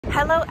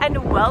Hello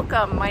and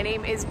welcome. My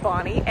name is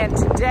Bonnie and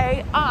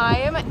today I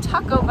am at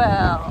Taco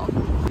Bell.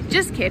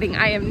 Just kidding,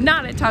 I am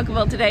not at Taco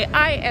Bell today.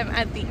 I am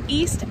at the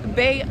East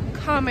Bay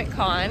Comic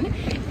Con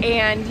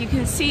and you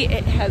can see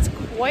it has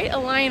quite a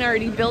line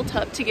already built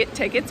up to get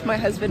tickets. My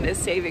husband is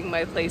saving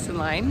my place in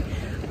line,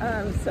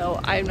 so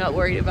I'm not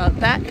worried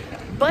about that.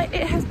 But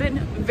it has been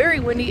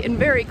very windy and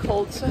very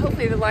cold, so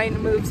hopefully the line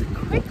moves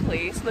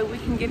quickly so that we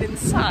can get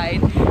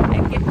inside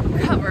and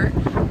get cover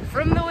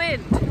from the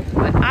wind.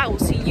 But I will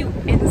see you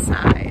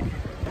inside.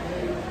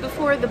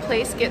 Before the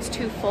place gets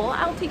too full,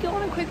 I'll take you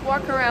on a quick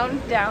walk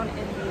around down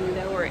in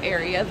the lower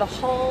area. The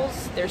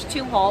halls, there's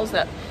two halls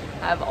that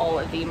have all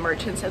of the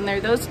merchants in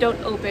there. Those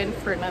don't open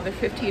for another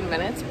 15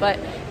 minutes, but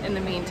in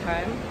the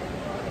meantime,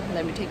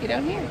 let me take you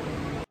down here.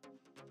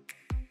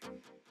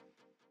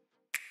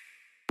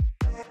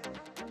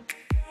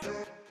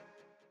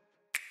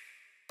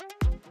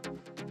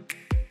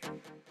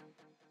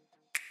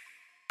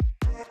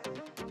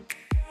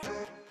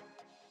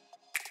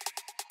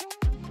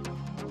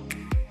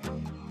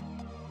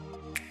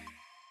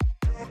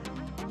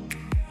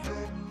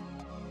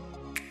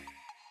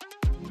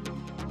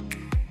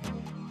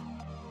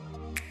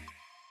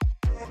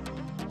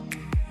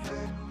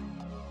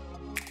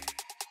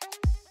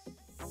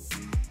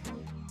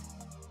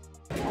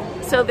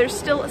 So there's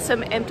still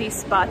some empty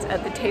spots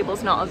at the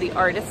tables. Not all the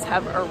artists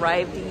have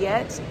arrived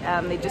yet.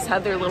 They just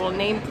have their little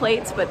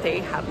nameplates, but they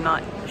have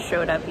not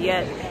showed up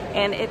yet.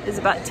 And it is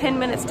about 10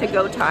 minutes to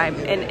go time.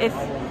 And if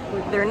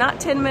they're not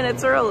 10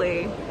 minutes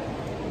early,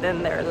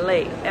 then they're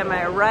late. Am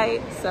I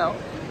right? So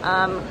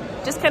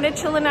just kind of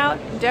chilling out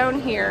down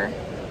here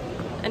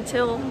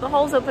until the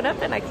halls open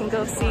up and I can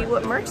go see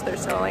what merch they're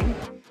selling.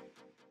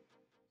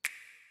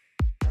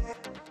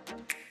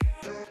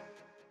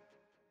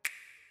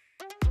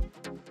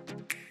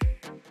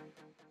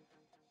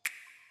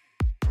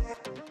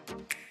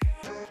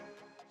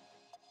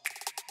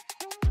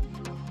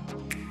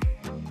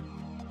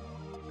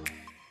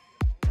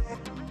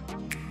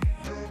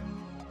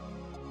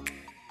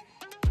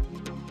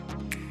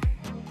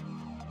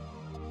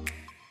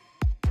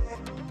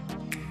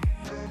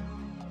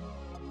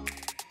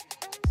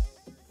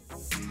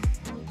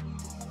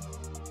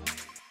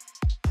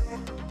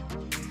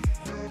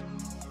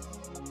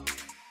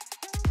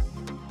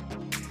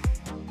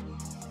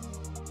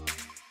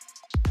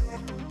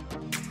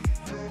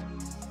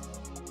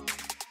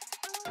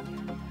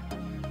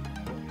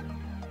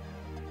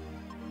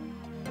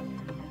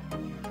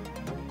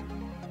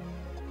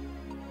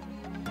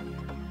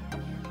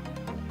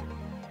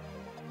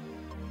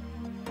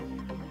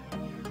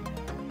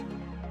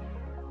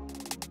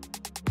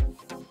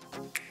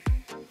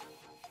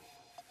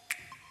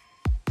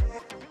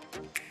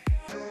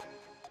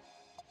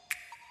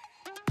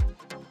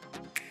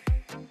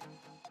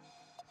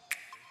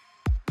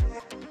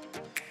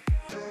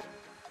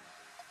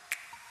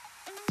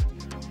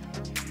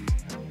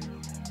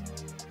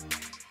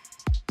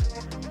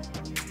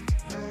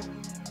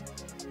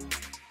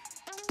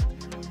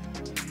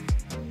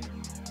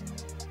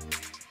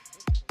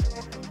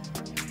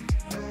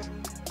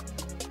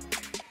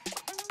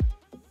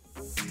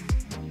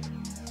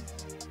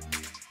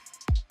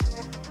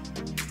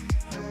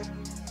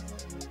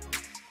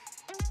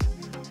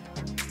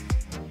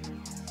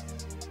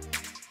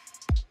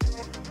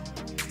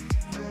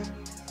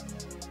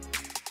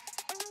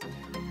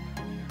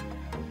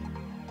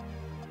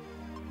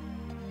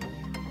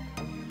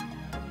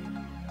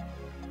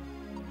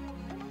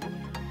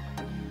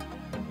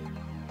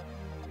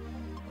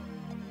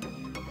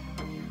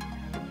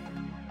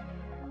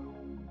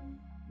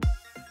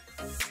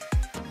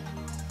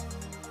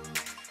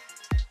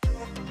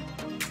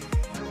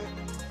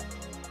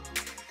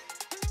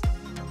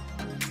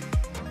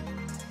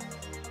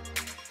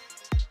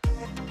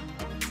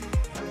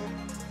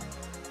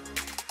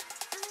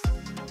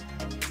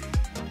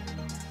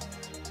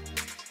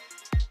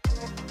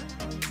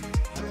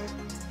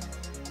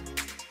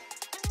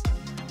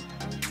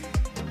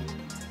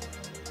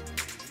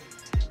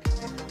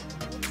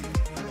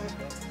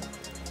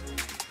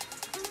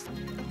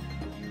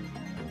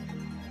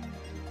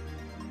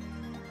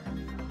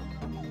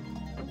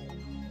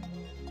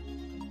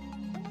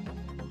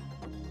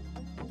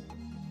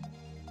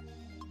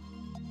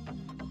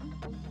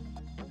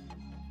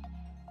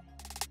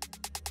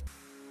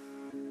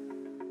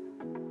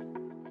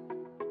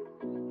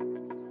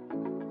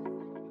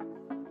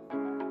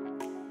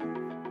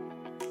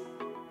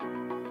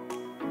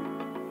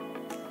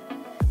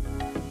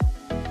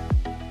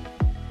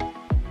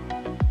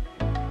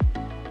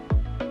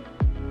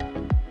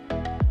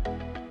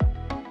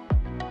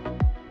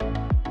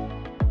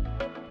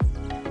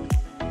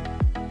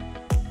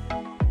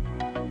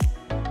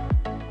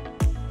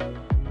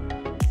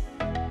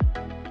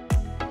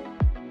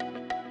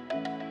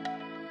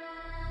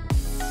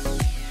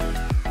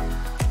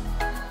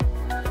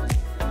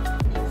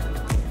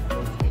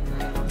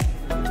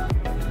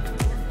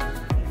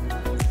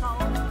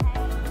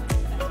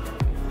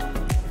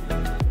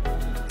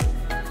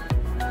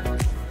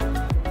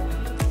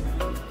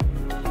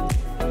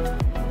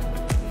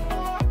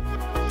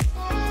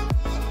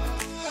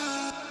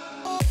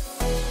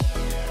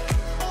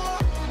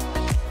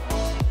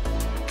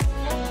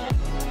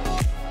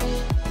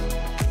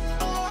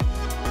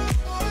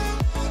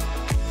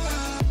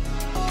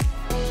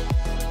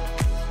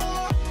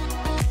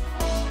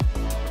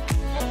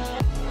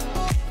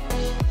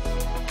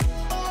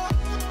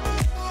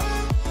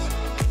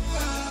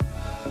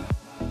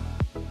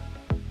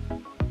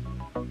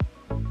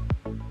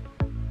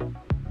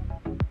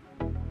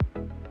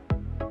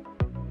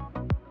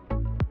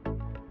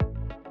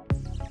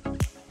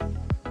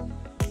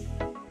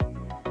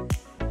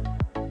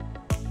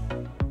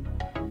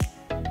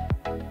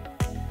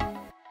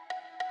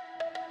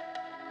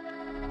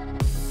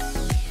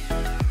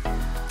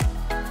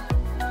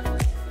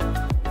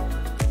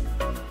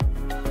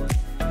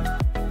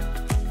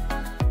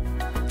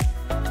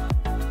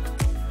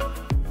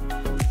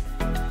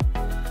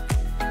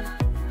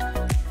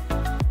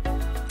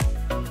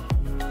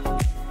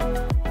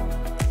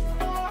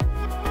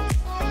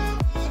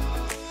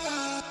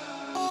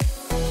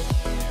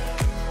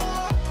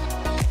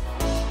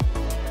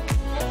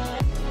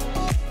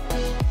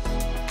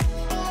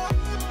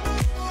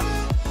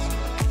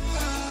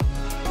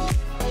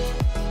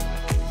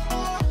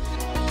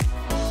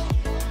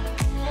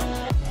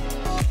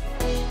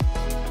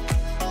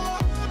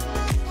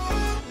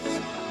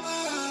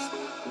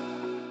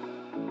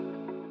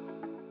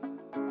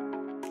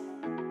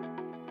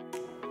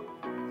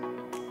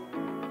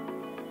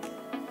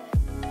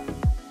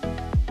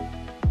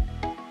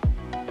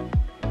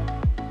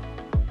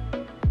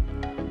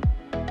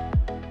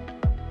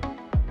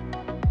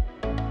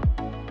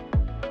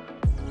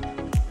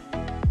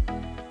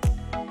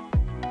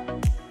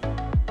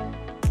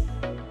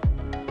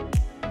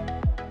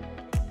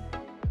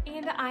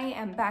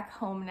 back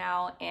home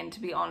now, and to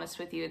be honest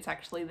with you, it's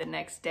actually the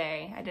next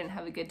day. I didn't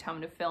have a good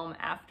time to film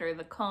after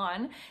the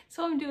con,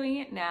 so I'm doing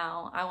it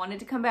now. I wanted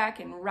to come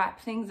back and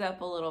wrap things up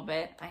a little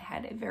bit. I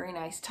had a very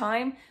nice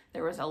time.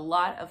 There was a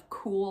lot of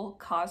cool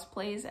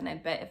cosplays, and I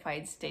bet if I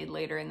had stayed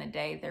later in the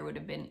day, there would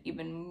have been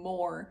even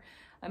more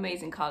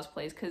amazing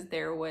cosplays, because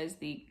there was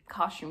the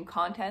costume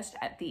contest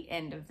at the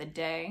end of the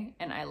day,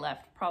 and I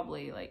left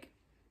probably like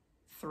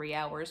 3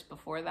 hours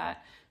before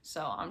that,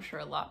 so I'm sure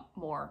a lot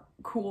more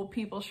cool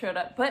people showed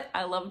up. But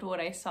I loved what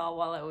I saw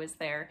while I was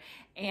there,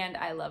 and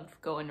I loved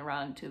going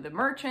around to the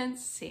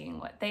merchants, seeing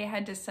what they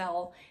had to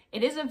sell.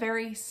 It is a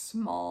very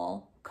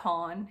small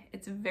con.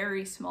 It's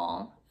very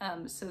small,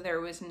 so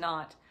there was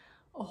not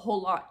a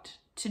whole lot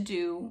to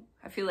do.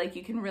 I feel like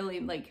you can really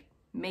like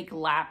make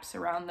laps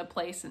around the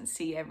place and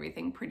see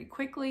everything pretty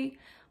quickly,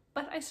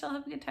 but I still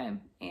have a good time,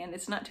 and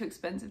it's not too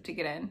expensive to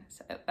get in,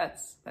 so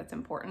that's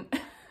important.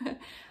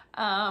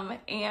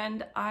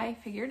 And I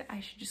figured I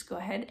should just go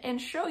ahead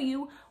and show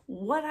you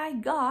what I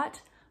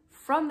got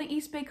from the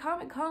East Bay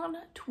Comic Con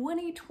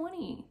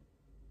 2020.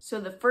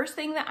 So the first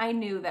thing that I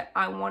knew that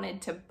I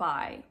wanted to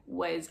buy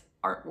was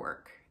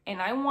artwork,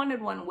 and I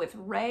wanted one with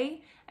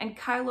Rey and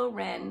Kylo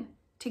Ren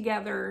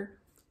together,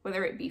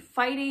 whether it be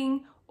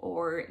fighting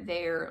or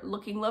they're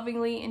looking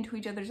lovingly into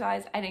each other's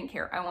eyes. I didn't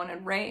care. I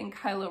wanted Rey and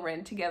Kylo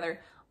Ren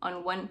together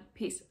on one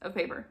piece of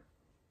paper.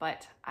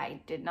 But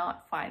I did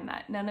not find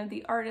that. None of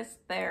the artists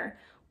there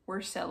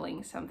were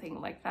selling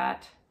something like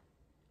that,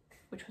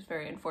 which was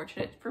very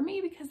unfortunate for me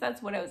because that's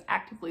what I was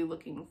actively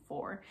looking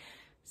for.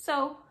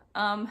 So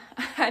I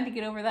had to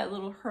get over that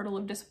little hurdle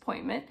of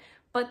disappointment.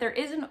 But there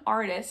is an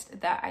artist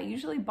that I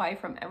usually buy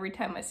from every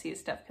time I see his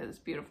stuff because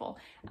it's beautiful.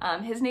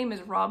 His name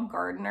is Rob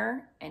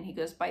Gardner, and he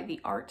goes by The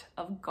Art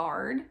of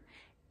Guard.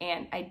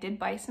 And I did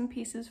buy some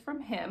pieces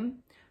from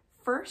him.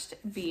 First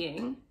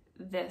being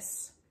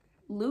this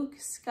Luke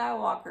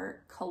Skywalker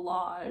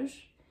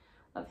collage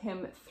of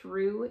him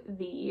through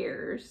the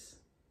years.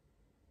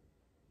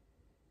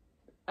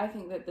 I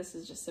think that this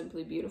is just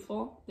simply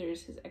beautiful.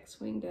 There's his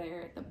X-Wing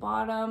there at the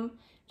bottom,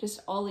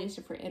 just all these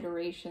different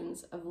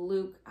iterations of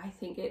Luke. I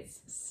think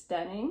it's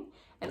stunning.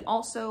 And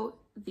also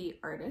the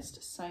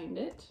artist signed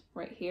it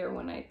right here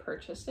when I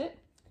purchased it.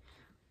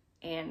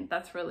 And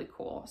that's really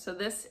cool. So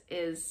this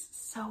is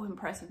so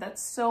impressive.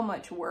 That's so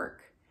much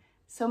work.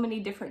 So many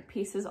different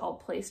pieces all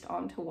placed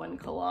onto one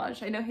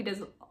collage. I know he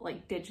does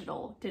like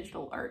digital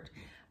art.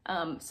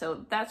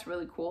 So that's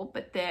really cool.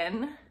 But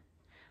then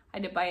I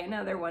did buy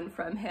another one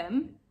from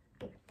him.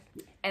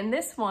 And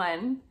this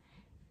one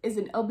is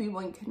an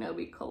Obi-Wan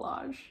Kenobi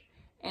collage.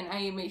 And I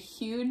am a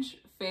huge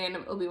fan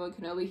of Obi-Wan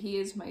Kenobi. He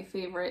is my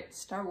favorite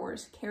Star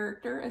Wars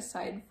character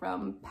aside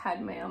from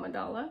Padme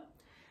Amidala.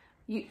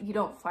 You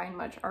don't find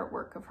much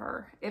artwork of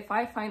her. If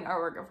I find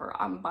artwork of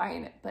her, I'm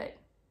buying it, but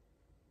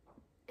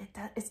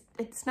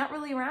it's not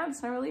really around.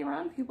 It's not really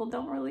around. People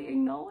don't really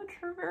acknowledge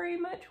her very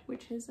much,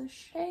 which is a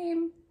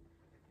shame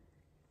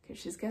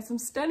because she's got some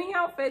stunning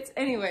outfits.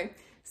 Anyway,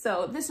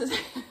 so this is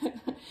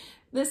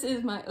this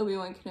is my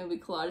Obi-Wan Kenobi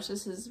collage.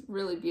 This is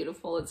really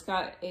beautiful. It's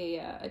got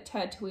a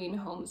Tatooine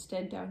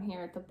homestead down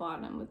here at the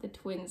bottom with the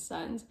twin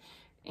suns,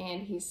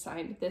 and he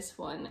signed this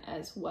one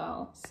as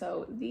well.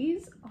 So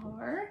these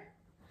are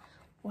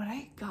what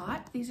I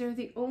got. These are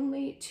the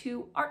only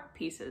two art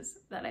pieces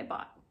that I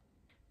bought.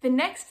 The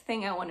next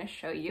thing I want to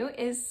show you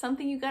is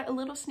something you got a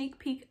little sneak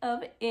peek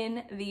of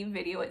in the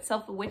video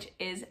itself, which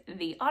is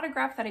the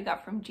autograph that I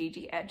got from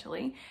Gigi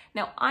Edgley.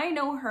 Now, I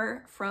know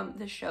her from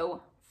the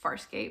show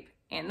Farscape,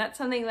 and that's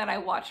something that I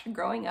watched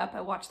growing up. I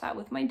watched that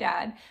with my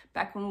dad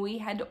back when we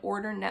had to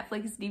order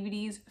Netflix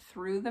DVDs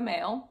through the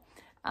mail.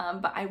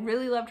 But I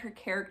really loved her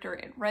character.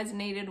 It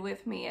resonated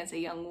with me as a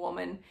young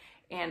woman,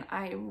 and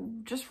I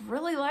just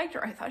really liked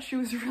her. I thought she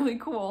was really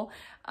cool.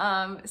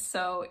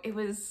 So it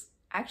was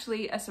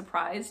actually a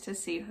surprise to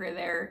see her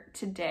there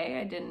today.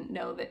 I didn't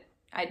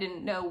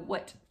know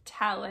what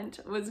talent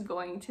was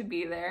going to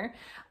be there.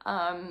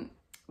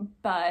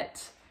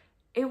 But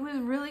it was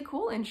really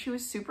cool, and she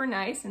was super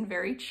nice and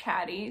very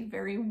chatty,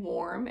 very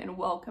warm and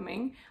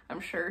welcoming. I'm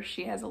sure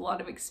she has a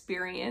lot of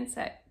experience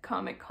at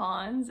Comic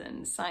Cons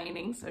and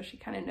signings, so she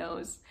kind of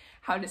knows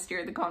how to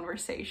steer the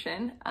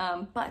conversation.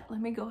 But let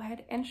me go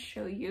ahead and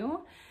show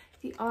you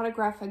the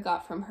autograph I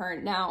got from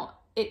her. Now,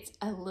 it's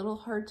a little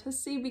hard to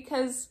see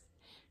because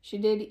she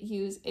did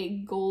use a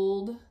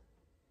gold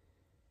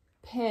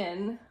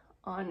pen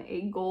on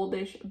a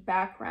goldish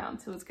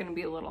background, so it's gonna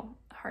be a little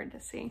hard to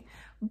see.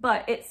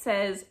 But it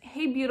says,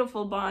 "Hey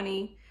beautiful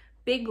Bonnie,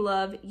 big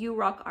love, you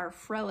rock our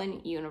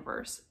Frelin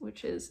universe,"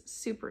 which is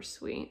super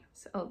sweet.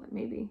 So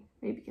maybe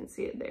you can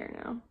see it there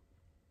now,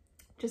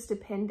 just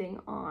depending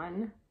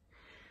on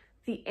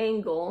the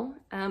angle.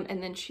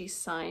 And then she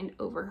signed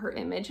over her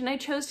image, and I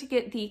chose to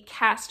get the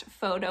cast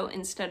photo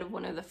instead of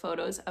one of the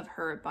photos of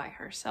her by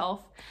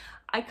herself.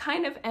 I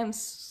kind of am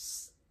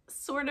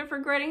sort of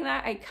regretting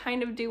that. I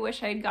kind of do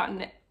wish I had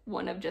gotten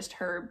one of just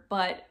her,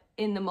 but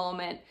in the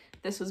moment,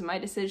 this was my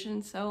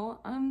decision, so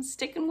I'm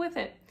sticking with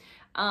it.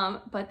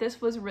 But this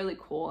was really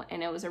cool,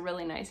 and it was a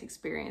really nice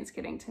experience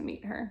getting to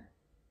meet her.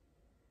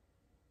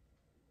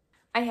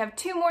 I have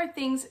two more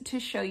things to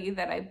show you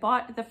that I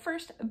bought. The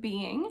first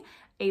being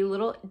a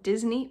little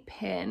Disney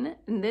pin,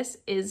 and this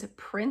is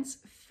Prince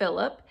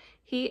Philip.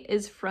 He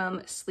is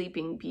from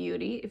Sleeping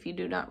Beauty, if you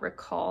do not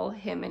recall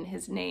him and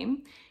his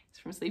name. He's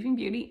from Sleeping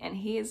Beauty, and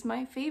he is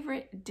my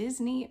favorite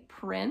Disney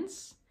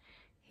prince.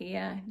 He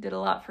did a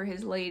lot for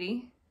his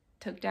lady,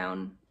 took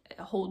down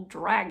a whole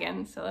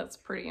dragon, so that's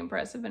pretty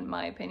impressive in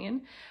my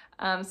opinion.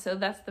 So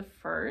that's the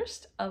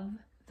first of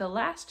the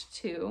last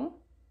two.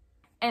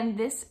 And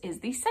this is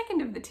the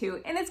second of the two,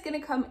 and it's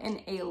gonna come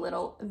in a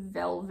little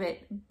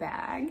velvet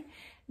bag.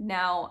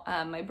 Now,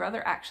 my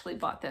brother actually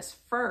bought this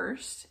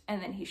first,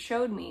 and then he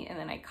showed me, and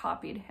then I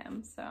copied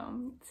him.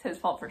 So it's his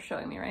fault for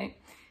showing me, right?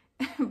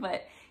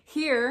 But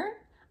here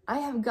I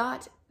have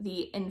got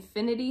the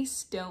Infinity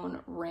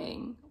Stone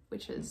ring,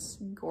 which is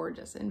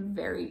gorgeous and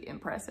very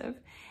impressive.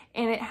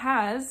 And it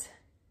has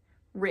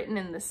written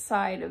in the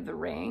side of the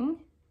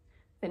ring,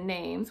 the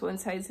names. One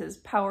side says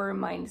Power,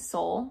 Mind,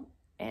 Soul,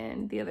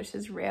 and the other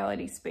says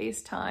Reality,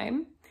 Space,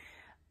 Time.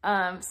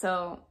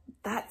 So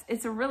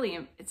it's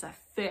a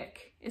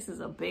thick, this is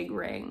a big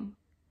ring.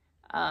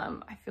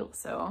 I feel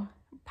so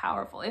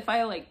powerful. If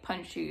I like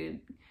punch you, you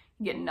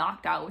get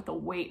knocked out with the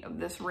weight of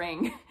this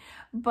ring.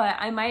 But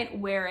I might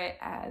wear it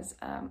as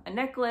a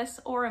necklace,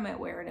 or I might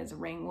wear it as a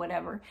ring,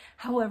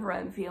 however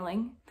I'm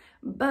feeling.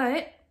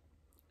 But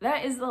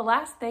that is the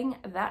last thing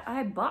that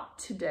I bought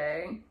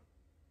today.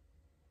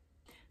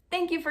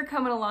 Thank you for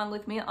coming along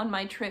with me on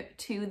my trip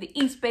to the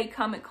East Bay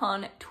Comic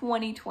Con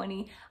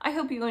 2020. I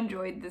hope you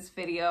enjoyed this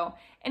video.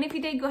 And if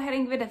you did, go ahead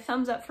and give it a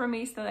thumbs up for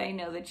me so that I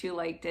know that you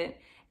liked it.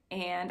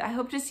 And I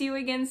hope to see you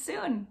again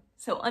soon.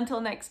 So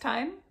until next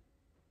time,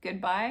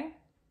 goodbye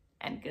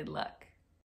and good luck.